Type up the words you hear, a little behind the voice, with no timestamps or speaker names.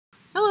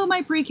Hello,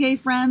 my pre-K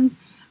friends.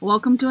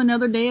 Welcome to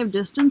another day of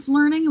distance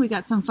learning. We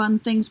got some fun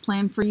things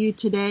planned for you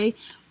today.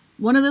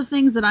 One of the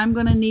things that I'm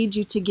going to need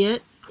you to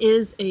get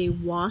is a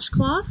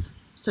washcloth.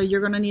 So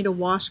you're going to need a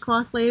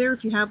washcloth later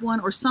if you have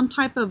one, or some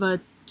type of a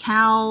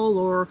towel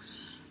or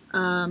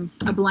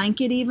a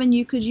blanket even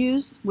you could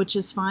use, which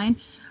is fine.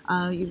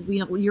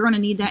 You're going to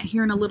need that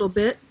here in a little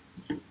bit.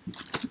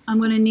 I'm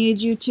going to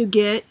need you to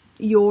get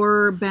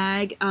your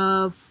bag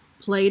of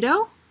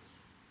Play-Doh,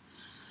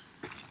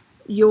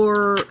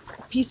 your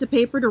piece of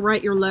paper to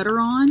write your letter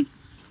on,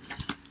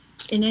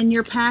 and in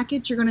your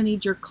package you're going to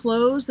need your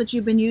clothes that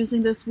you've been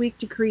using this week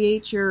to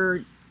create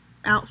your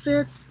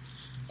outfits,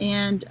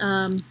 and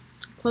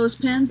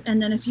clothespins, and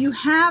then if you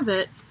have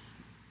it,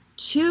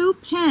 2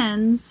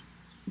 pens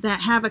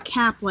that have a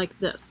cap like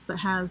this, that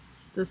has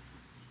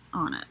this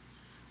on it.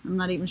 I'm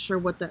not even sure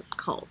what that's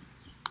called.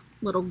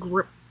 Little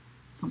grip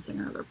something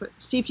or other, but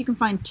see if you can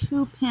find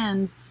 2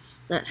 pens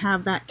that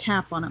have that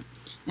cap on them.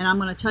 And I'm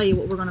going to tell you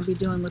what we're going to be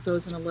doing with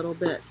those in a little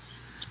bit.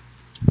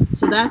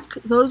 So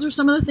those are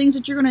some of the things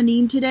that you're going to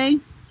need today.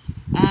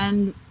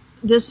 And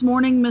this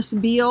morning, Miss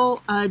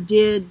Beal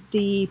did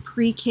the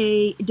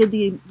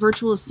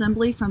virtual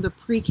assembly from the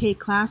pre-K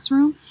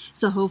classroom.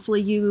 So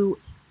hopefully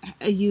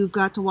you've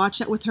got to watch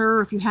that with her.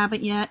 Or if you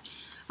haven't yet,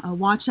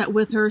 watch that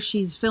with her.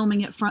 She's filming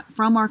it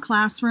from our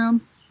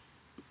classroom.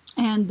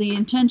 And the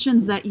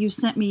intentions that you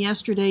sent me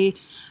yesterday,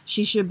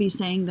 she should be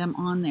saying them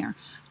on there.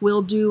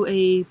 We'll do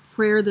a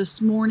prayer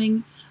this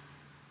morning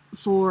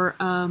for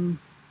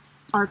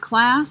our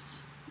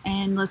class,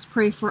 and let's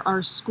pray for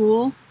our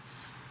school.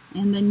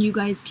 And then you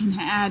guys can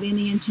add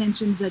any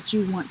intentions that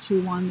you want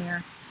to on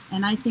there.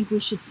 And I think we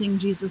should sing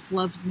Jesus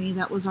Loves Me.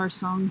 That was our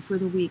song for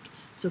the week.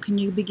 So can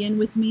you begin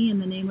with me in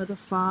the name of the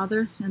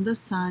Father, and the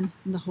Son,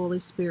 and the Holy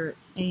Spirit.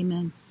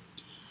 Amen.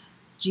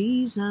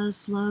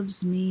 Jesus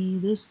loves me,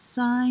 this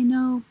I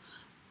know,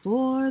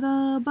 for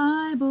the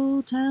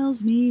Bible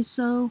tells me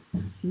so.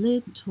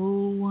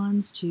 Little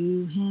ones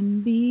to him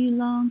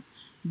belong.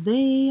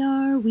 They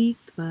are weak,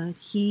 but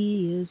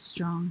he is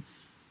strong.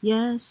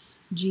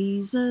 Yes,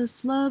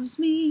 Jesus loves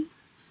me.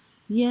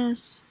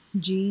 Yes,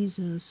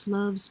 Jesus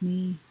loves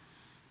me.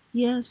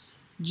 Yes,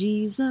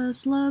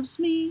 Jesus loves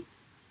me.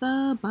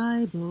 The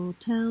Bible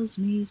tells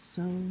me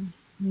so. In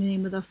the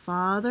name of the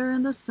Father,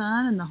 and the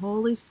Son, and the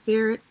Holy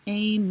Spirit.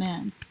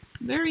 Amen.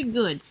 Very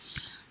good.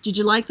 Did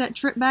you like that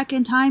trip back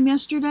in time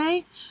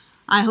yesterday?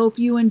 I hope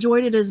you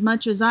enjoyed it as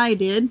much as I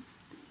did.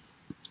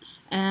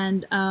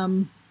 And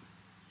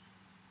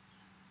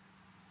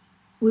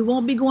we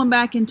won't be going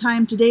back in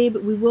time today,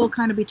 but we will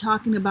kind of be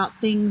talking about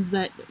things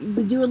that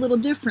we do a little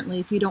differently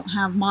if you don't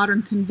have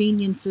modern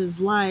conveniences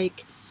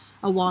like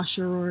a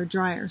washer or a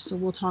dryer. So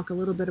we'll talk a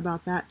little bit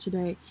about that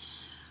today.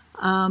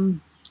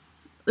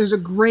 There's a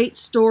great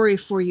story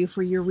for you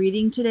for your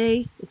reading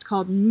today. It's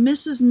called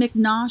Mrs.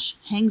 McNosh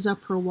Hangs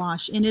Up Her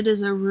Wash, and it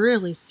is a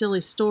really silly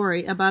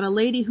story about a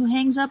lady who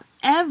hangs up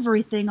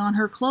everything on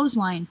her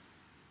clothesline,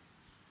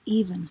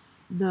 even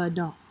the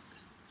dog.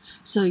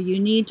 So you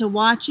need to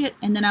watch it,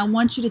 and then I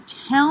want you to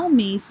tell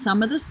me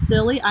some of the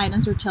silly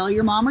items, or tell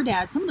your mom or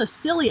dad some of the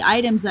silly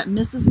items that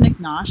Mrs.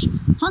 McNosh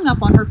hung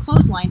up on her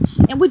clothesline.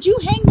 And would you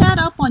hang that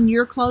up on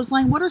your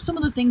clothesline? What are some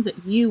of the things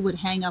that you would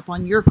hang up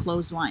on your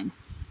clothesline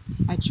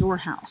at your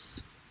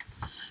house?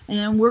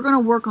 And we're going to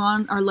work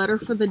on our letter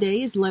for the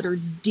day is letter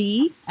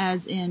D,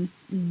 as in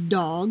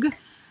dog.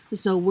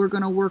 So we're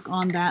going to work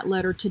on that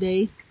letter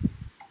today,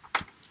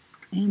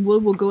 and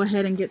we'll go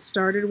ahead and get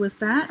started with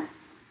that.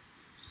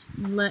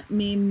 Let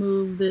me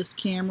move this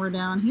camera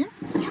down here.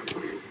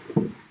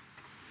 I'm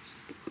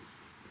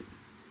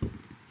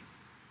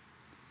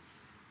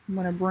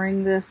going to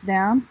bring this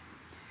down.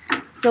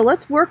 So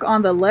let's work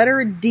on the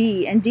letter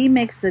D, and D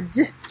makes the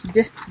D,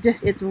 D, D.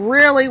 It's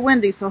really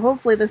windy, so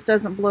hopefully this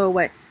doesn't blow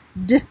away.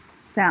 D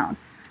sound.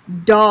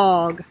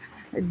 Dog,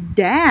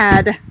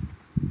 dad,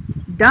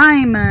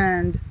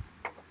 diamond.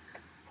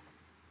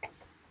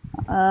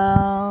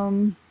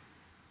 I'm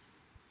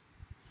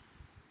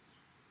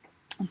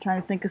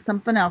trying to think of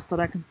something else that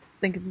I can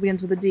think of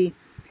begins with a D.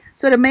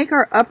 So to make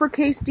our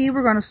uppercase D,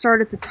 we're going to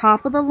start at the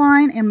top of the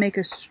line and make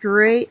a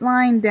straight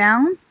line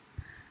down.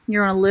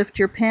 You're going to lift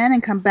your pen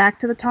and come back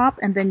to the top,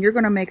 and then you're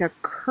going to make a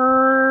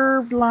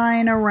curved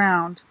line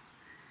around.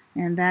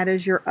 And that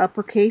is your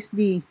uppercase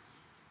D.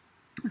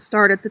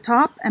 Start at the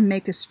top and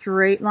make a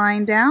straight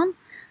line down.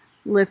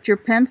 Lift your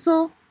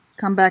pencil,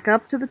 come back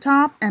up to the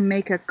top, and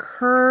make a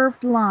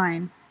curved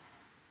line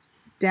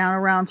down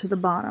around to the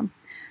bottom.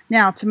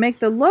 Now, to make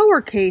the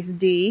lowercase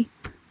d,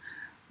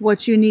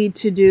 what you need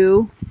to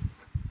do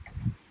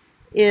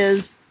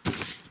is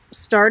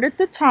start at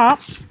the top.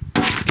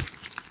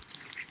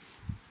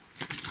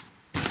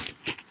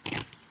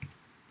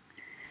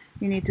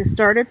 You need to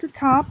start at the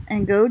top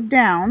and go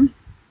down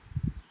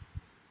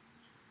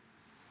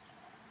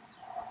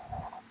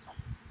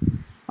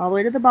all the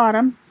way to the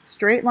bottom,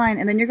 straight line,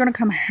 and then you're going to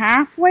come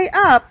halfway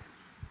up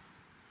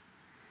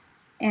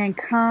and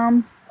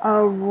come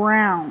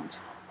around.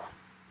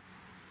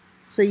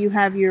 So you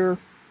have your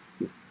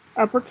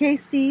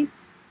uppercase D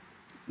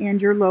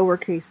and your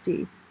lowercase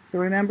d. So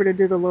remember to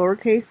do the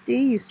lowercase d.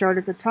 You start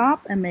at the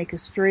top and make a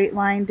straight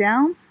line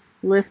down,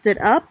 lift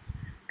it up,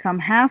 come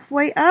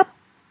halfway up,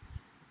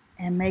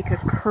 and make a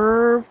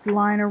curved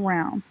line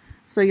around.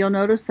 So you'll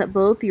notice that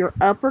both your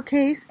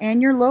uppercase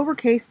and your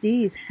lowercase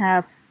d's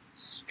have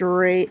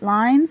straight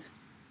lines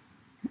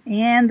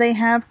and they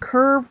have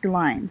curved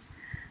lines.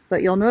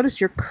 But you'll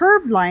notice your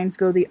curved lines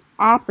go the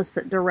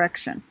opposite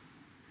direction.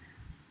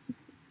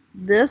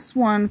 This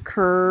one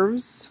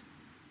curves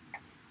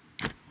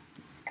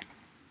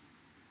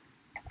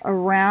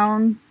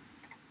around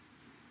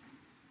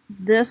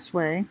this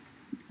way,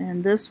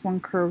 and this one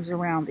curves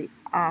around the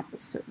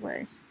opposite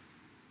way.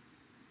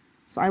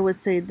 So I would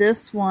say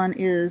this one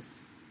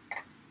is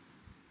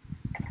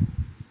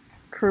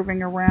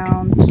curving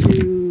around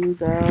to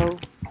the,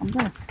 I'm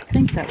going to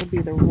think that would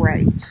be the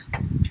right,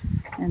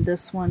 and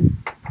this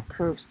one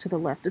curves to the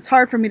left. It's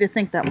hard for me to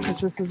think that because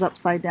this is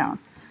upside down.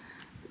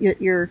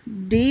 Your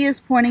D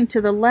is pointing to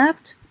the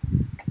left,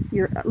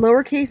 your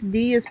lowercase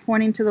d is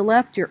pointing to the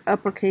left, your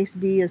uppercase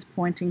D is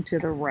pointing to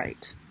the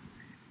right.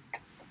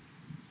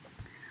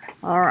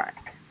 Alright,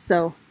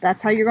 so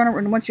that's how you're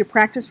going to, once you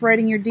practice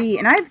writing your D,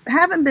 and I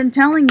haven't been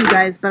telling you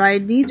guys, but I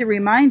need to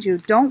remind you,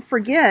 don't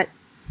forget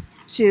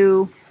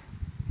to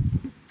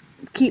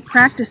keep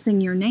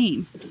practicing your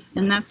name.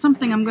 And that's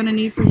something I'm going to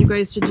need for you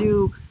guys to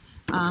do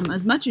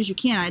as much as you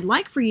can. I'd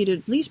like for you to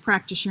at least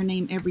practice your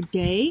name every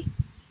day.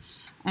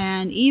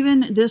 And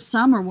even this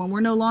summer, when we're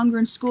no longer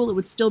in school, it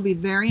would still be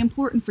very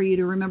important for you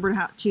to remember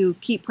how to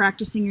keep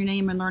practicing your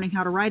name and learning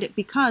how to write it,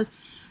 because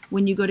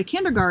when you go to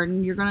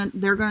kindergarten, your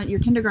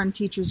kindergarten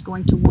teacher is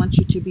going to want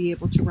you to be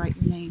able to write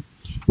your name.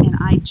 And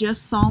I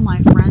just saw my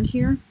friend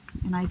here,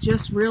 and I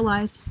just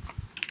realized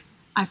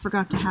I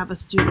forgot to have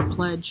us do the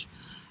pledge.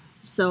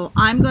 So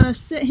I'm going to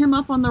sit him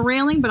up on the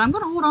railing, but I'm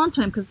going to hold on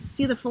to him because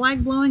see the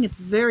flag blowing? It's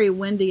very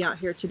windy out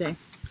here today.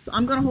 So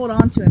I'm going to hold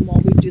on to him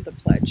while we do the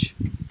pledge.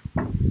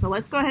 So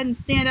let's go ahead and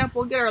stand up.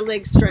 We'll get our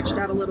legs stretched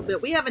out a little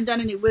bit. We haven't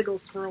done any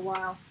wiggles for a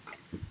while.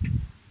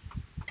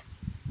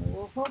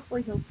 So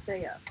hopefully he'll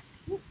stay up.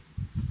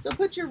 So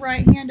put your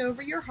right hand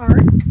over your heart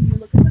and you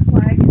look at the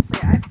flag and say,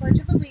 I pledge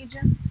of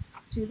allegiance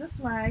to the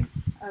flag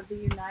of the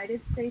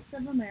United States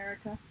of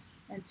America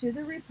and to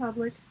the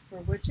republic for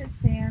which it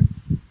stands,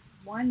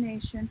 one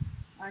nation,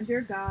 under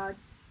God,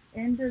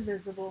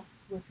 indivisible,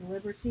 with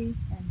liberty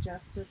and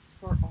justice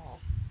for all.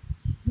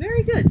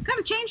 Very good. Kind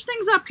of changed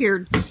things up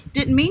here.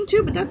 Didn't mean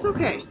to, but that's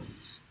okay.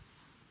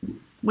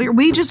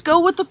 We just go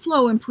with the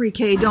flow in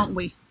pre-K, don't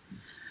we?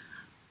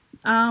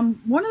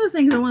 One of the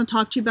things I want to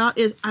talk to you about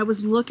is I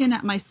was looking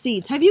at my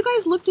seeds. Have you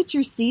guys looked at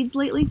your seeds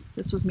lately?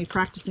 This was me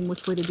practicing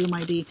which way to do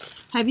my D.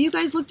 Have you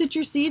guys looked at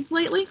your seeds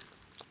lately?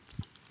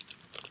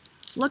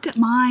 Look at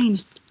mine.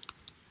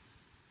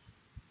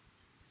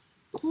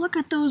 Look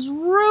at those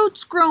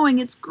roots growing.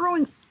 It's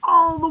growing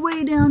all the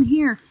way down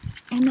here.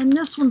 And then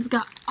this one's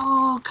got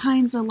all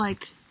kinds of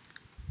like,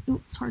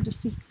 oops, it's hard to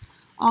see,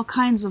 all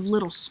kinds of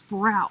little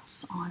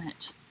sprouts on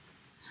it.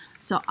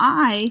 So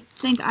I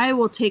think I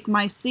will take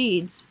my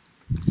seeds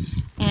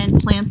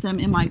and plant them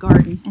in my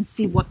garden and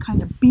see what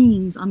kind of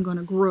beans I'm going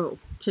to grow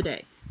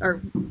today,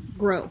 or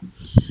grow.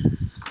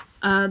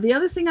 The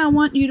other thing I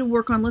want you to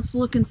work on, let's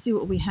look and see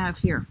what we have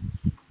here.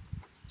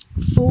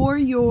 For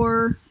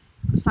your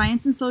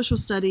science and social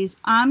studies,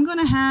 I'm going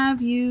to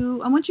have you,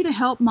 I want you to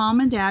help mom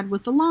and dad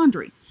with the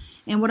laundry.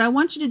 And what I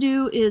want you to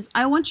do is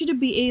I want you to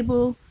be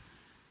able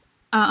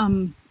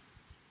to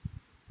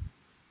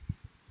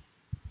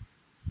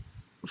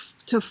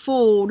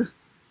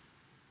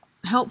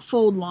help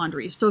fold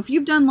laundry. So if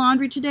you've done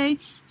laundry today,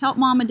 help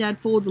mom and dad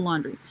fold the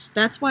laundry.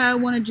 That's why I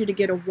wanted you to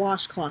get a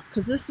washcloth,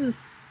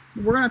 because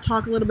we're going to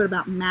talk a little bit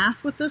about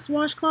math with this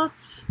washcloth,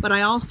 but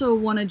I also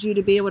wanted you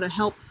to be able to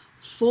help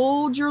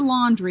fold your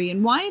laundry.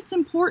 And why it's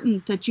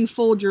important that you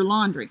fold your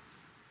laundry.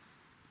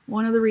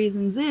 One of the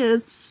reasons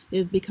is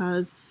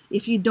because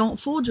if you don't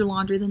fold your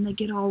laundry, then they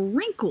get all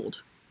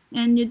wrinkled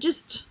and it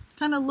just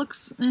kind of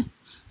looks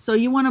So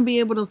you want to be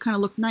able to kind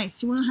of look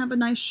nice. You want to have a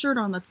nice shirt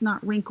on that's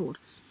not wrinkled.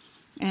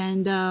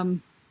 And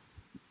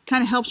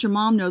kind of helps your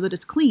mom know that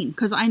it's clean.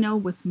 Because I know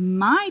with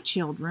my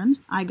children,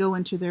 I go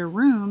into their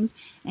rooms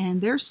and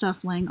there's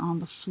stuff laying on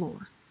the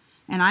floor.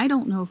 And I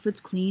don't know if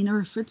it's clean or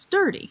if it's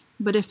dirty.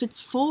 But if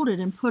it's folded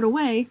and put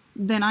away,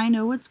 then I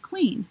know it's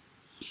clean.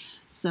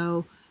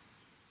 So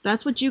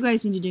that's what you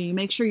guys need to do. You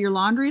make sure your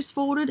laundry is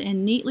folded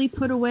and neatly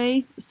put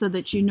away so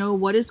that you know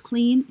what is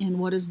clean and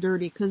what is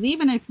dirty. Because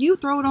even if you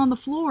throw it on the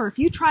floor, if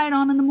you try it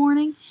on in the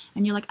morning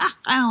and you're like,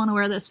 I don't want to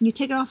wear this, and you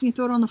take it off and you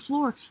throw it on the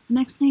floor, the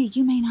next day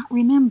you may not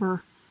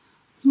remember,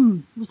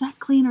 was that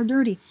clean or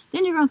dirty?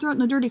 Then you're going to throw it in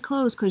the dirty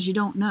clothes because you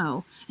don't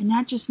know. And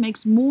that just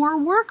makes more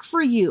work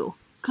for you.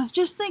 Because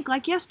just think,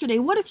 like yesterday,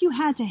 what if you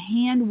had to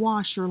hand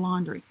wash your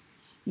laundry?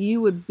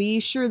 You would be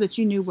sure that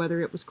you knew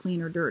whether it was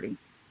clean or dirty.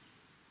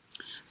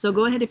 So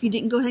go ahead, if you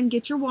didn't go ahead and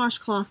get your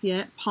washcloth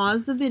yet,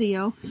 pause the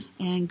video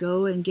and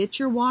go and get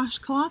your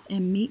washcloth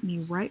and meet me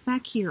right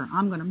back here.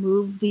 I'm going to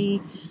move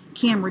the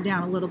camera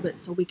down a little bit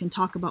so we can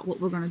talk about what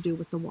we're going to do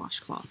with the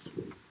washcloth.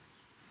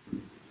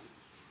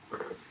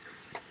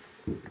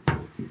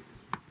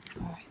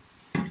 Alright,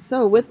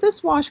 so with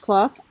this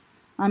washcloth,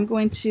 I'm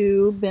going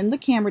to bend the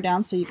camera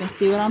down so you can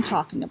see what I'm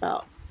talking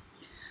about.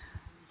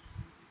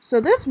 So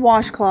this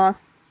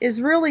washcloth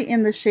is really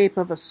in the shape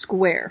of a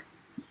square.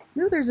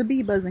 Ooh, there's a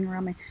bee buzzing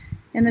around me.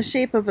 In the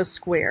shape of a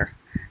square.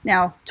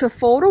 Now, to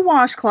fold a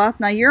washcloth,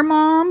 now your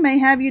mom may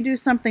have you do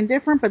something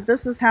different, but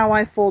this is how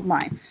I fold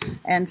mine.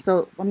 And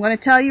so I'm going to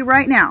tell you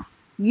right now,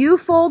 you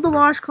fold the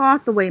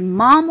washcloth the way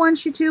mom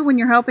wants you to when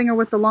you're helping her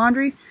with the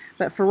laundry.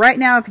 But for right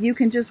now, if you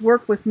can just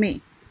work with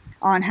me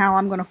on how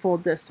I'm going to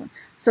fold this one.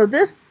 So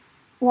this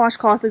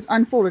washcloth is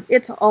unfolded.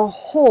 It's a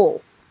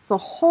whole. It's a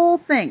whole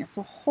thing. It's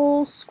a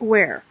whole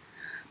square.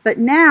 But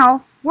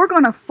now we're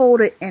going to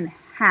fold it in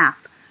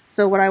half.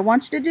 So what I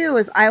want you to do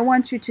is I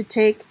want you to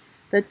take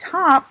the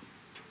top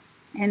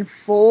and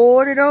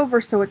fold it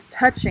over so it's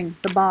touching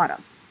the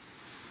bottom.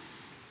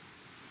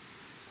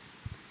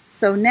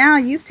 So now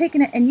you've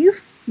taken it and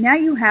now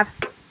you have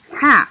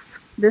half.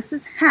 This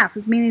is half.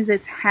 This means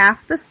it's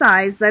half the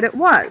size that it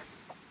was.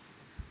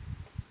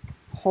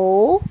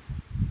 Whole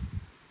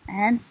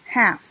and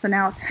half. So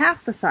now it's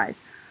half the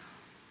size.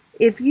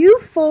 If you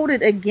fold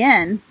it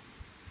again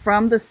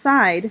from the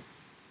side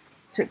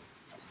to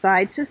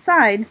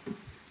side,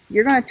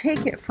 you're going to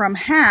take it from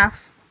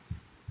half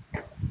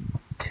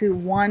to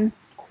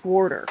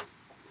 1/4.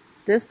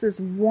 This is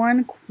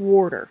 1/4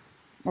 or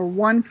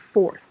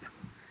 1/4.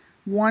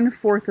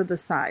 1/4 of the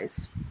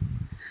size.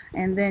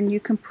 And then you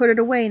can put it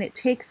away and it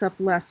takes up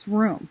less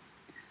room.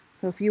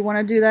 So if you want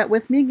to do that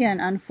with me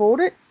again, unfold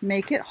it,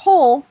 make it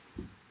whole.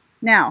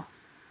 Now,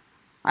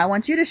 I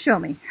want you to show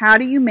me, how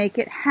do you make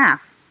it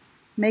half?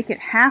 Make it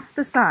half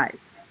the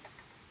size.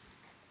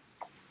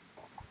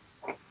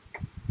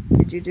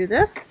 Did you do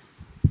this?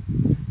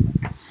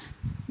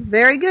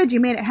 Very good, you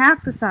made it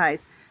half the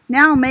size.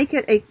 Now make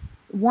it a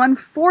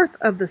 1/4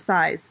 of the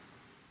size,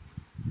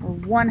 or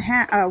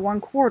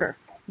 1/4.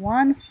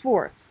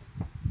 1/4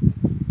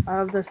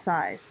 of the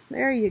size.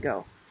 There you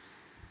go.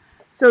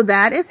 So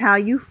that is how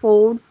you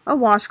fold a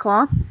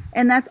washcloth,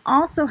 and that's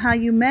also how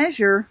you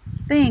measure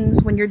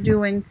things when you're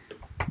doing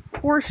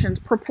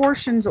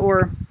proportions,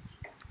 or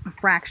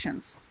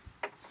fractions.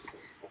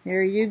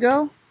 There you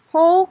go.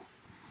 Whole,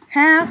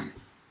 half,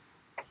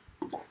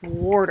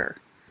 quarter.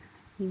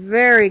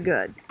 Very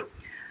good.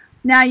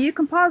 Now you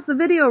can pause the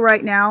video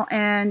right now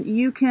and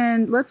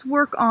let's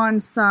work on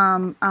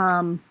some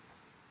fun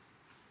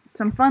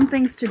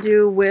things to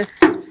do with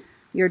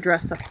your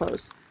dress-up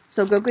clothes.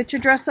 So go get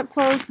your dress-up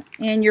clothes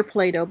and your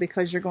Play-Doh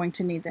because you're going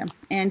to need them,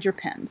 and your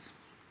pens.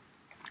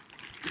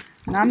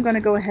 And I'm going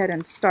to go ahead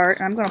and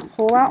start. I'm going to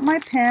pull out my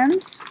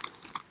pens.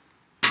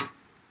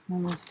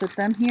 I'm going to sit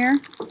them here.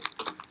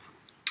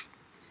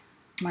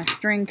 My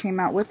string came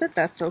out with it.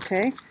 That's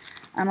okay.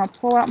 I'm going to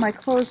pull out my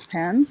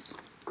clothespins.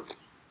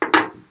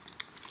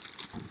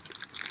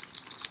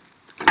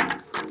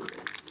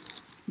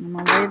 I'm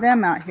going to lay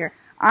them out here.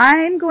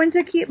 I'm going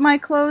to keep my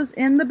clothes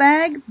in the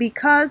bag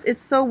because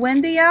it's so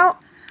windy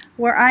out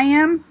where I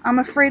am. I'm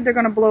afraid they're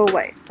going to blow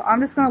away. So I'm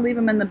just going to leave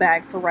them in the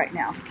bag for right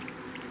now.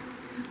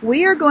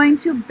 We are going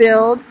to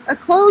build a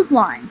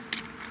clothesline.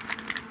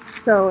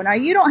 So now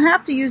you don't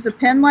have to use a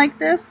pin like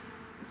this.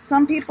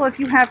 Some people, if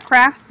you have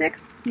craft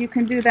sticks, you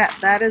can do that.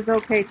 That is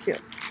okay too.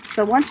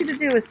 So what I want you to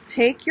do is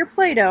take your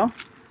Play-Doh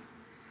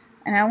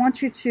and I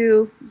want you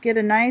to get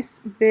a nice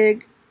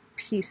big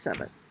piece of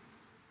it.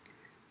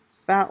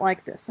 About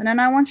like this. And then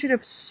I want you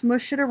to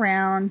smush it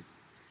around,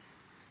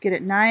 get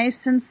it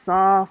nice and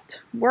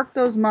soft, work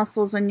those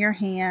muscles in your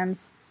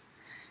hands,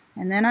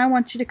 and then I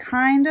want you to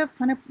kind of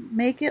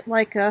make it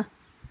like a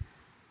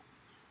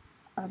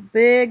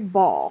big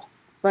ball,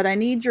 but I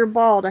need your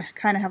ball to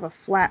kind of have a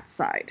flat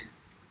side.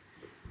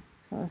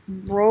 So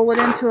roll it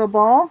into a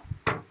ball.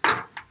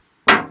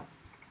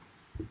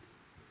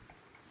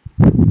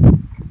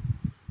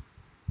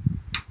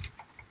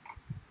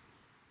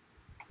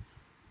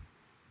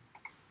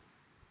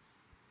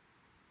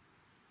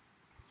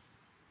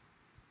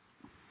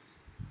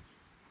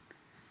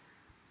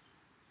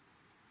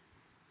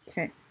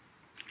 Okay,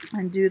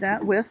 and do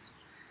that with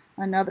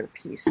another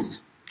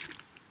piece.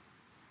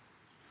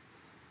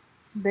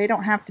 They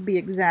don't have to be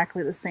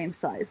exactly the same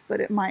size, but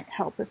it might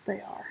help if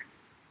they are.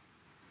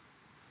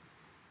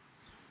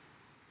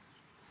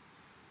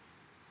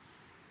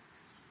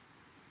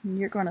 And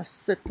you're going to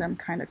sit them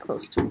kind of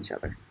close to each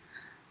other.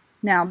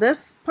 Now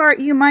this part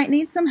you might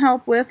need some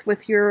help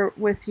with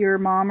your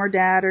mom or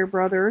dad or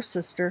brother or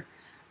sister.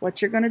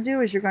 What you're going to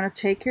do is you're going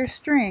to take your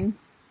string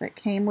that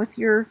came with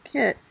your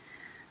kit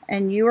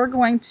and you are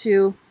going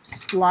to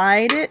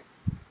slide it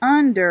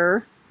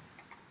under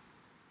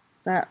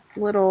that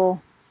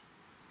little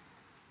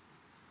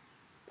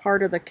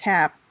part of the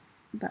cap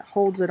that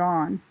holds it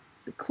on.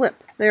 The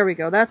clip. There we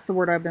go. That's the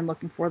word I've been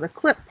looking for. The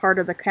clip part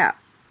of the cap.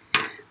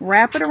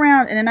 Wrap it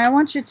around and then I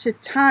want you to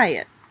tie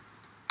it.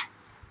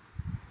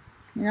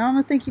 You know, I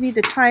don't think you need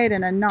to tie it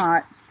in a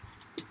knot.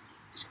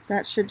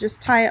 That should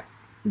just tie it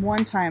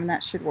one time.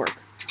 That should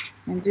work.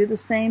 And do the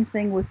same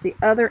thing with the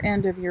other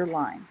end of your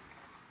line.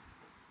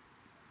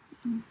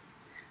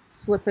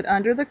 Slip it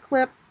under the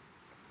clip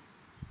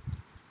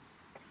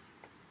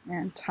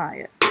and tie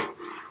it.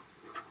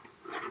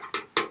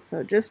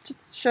 So just to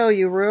show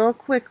you real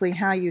quickly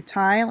how you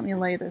tie, let me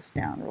lay this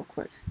down real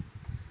quick.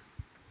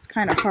 It's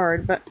kind of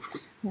hard, but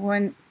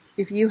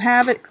if you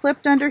have it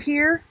clipped under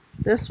here,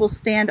 this will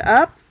stand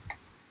up.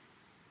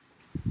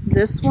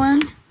 This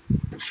one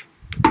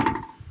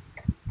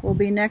will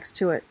be next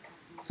to it.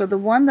 So the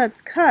one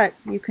that's cut,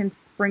 you can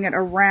bring it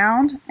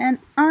around and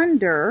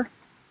under,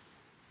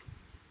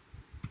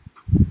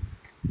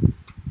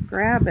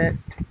 grab it,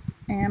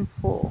 and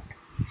pull.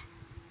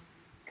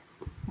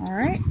 All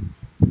right.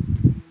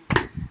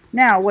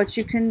 Now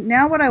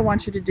what I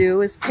want you to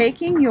do is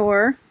taking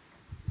your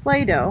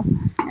Play-Doh,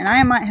 and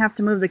I might have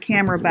to move the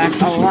camera back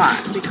a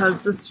lot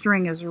because this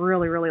string is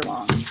really, really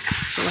long.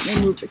 So let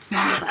me move the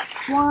camera back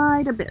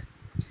quite a bit.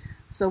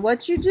 So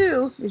what you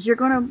do is you're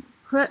going to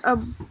put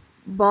a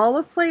ball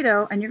of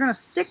Play-Doh and you're going to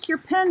stick your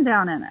pen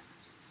down in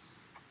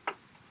it.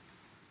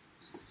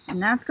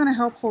 And that's going to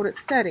help hold it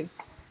steady.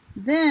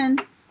 Then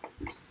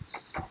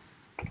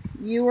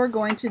you are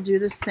going to do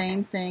the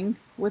same thing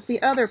with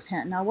the other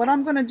pen. Now what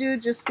I'm going to do,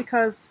 just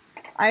because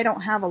I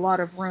don't have a lot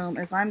of room,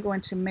 is I'm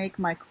going to make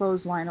my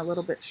clothesline a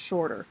little bit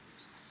shorter.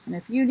 And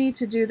if you need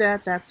to do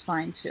that, that's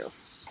fine too.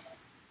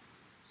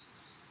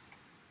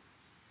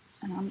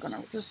 And I'm going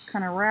to just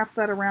kind of wrap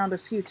that around a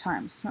few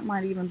times. That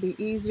might even be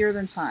easier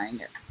than tying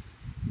it.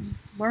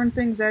 Learn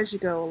things as you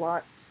go a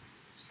lot.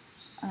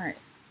 Alright.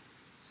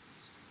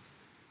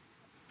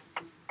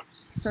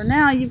 So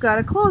now you've got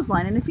a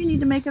clothesline, and if you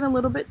need to make it a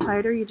little bit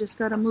tighter, you just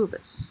got to move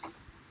it.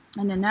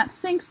 And then that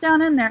sinks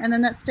down in there, and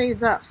then that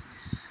stays up.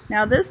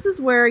 Now this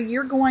is where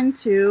you're going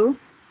to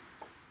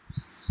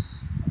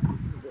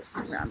move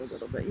this around a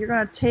little bit. You're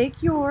going to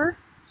take your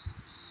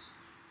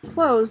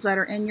clothes that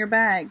are in your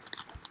bag,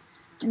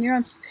 and you're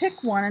going to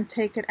pick one and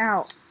take it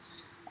out.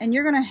 And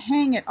you're going to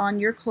hang it on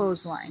your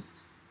clothesline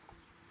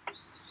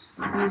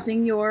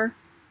using your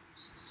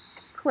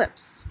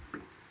clips.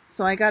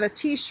 So I got a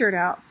t-shirt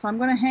out, so I'm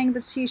going to hang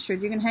the t-shirt.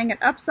 You can hang it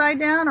upside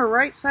down or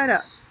right side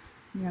up.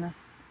 You're going to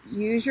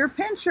use your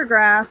pincher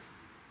grasp.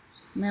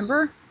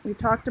 Remember, we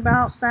talked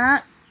about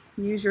that.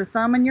 Use your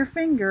thumb and your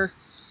finger.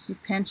 You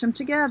pinch them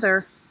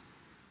together,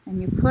 and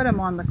you put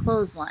them on the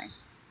clothesline.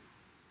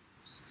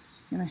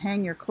 You're going to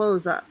hang your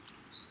clothes up.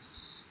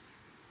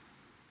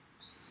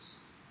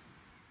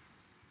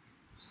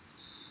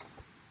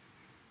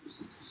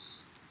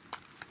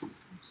 You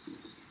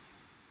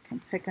can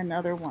pick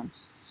another one.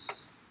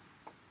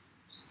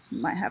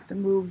 You might have to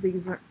move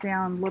these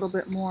down a little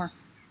bit more.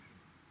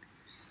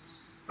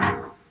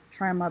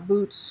 Try my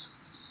boots.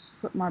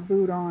 Put my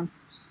boot on.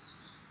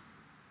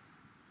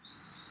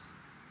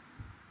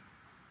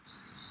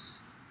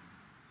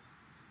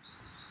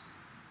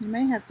 You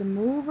may have to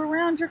move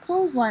around your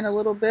clothesline a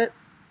little bit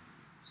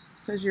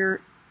because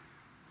your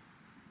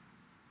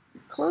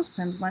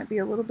clothespins might be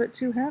a little bit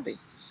too heavy.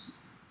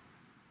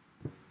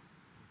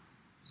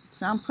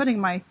 So I'm putting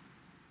my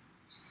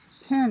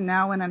pen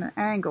now in an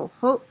angle,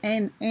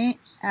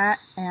 at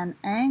an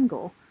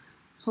angle,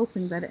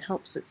 hoping that it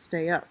helps it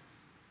stay up.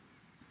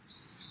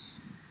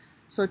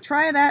 So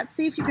try that.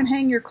 See if you can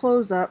hang your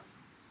clothes up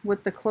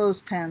with the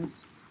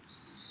clothespins.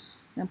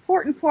 The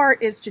important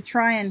part is to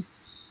try and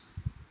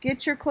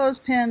get your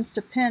clothespins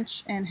to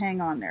pinch and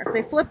hang on there. If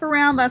they flip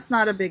around, that's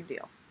not a big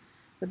deal.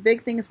 The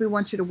big thing is we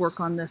want you to work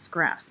on this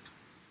grasp.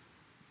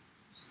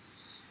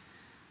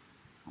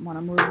 I'm going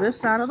to move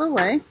this out of the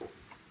way.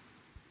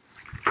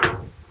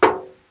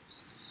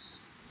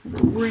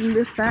 Bring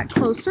this back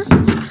closer.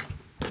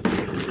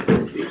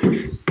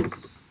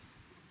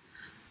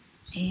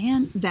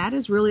 And that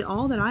is really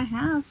all that I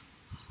have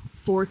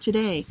for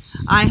today.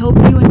 I hope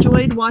you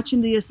enjoyed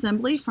watching the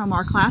assembly from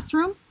our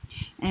classroom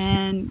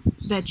and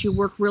that you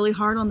work really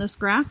hard on this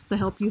grasp to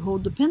help you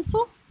hold the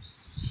pencil.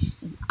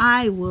 And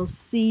I will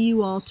see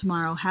you all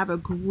tomorrow. Have a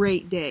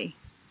great day.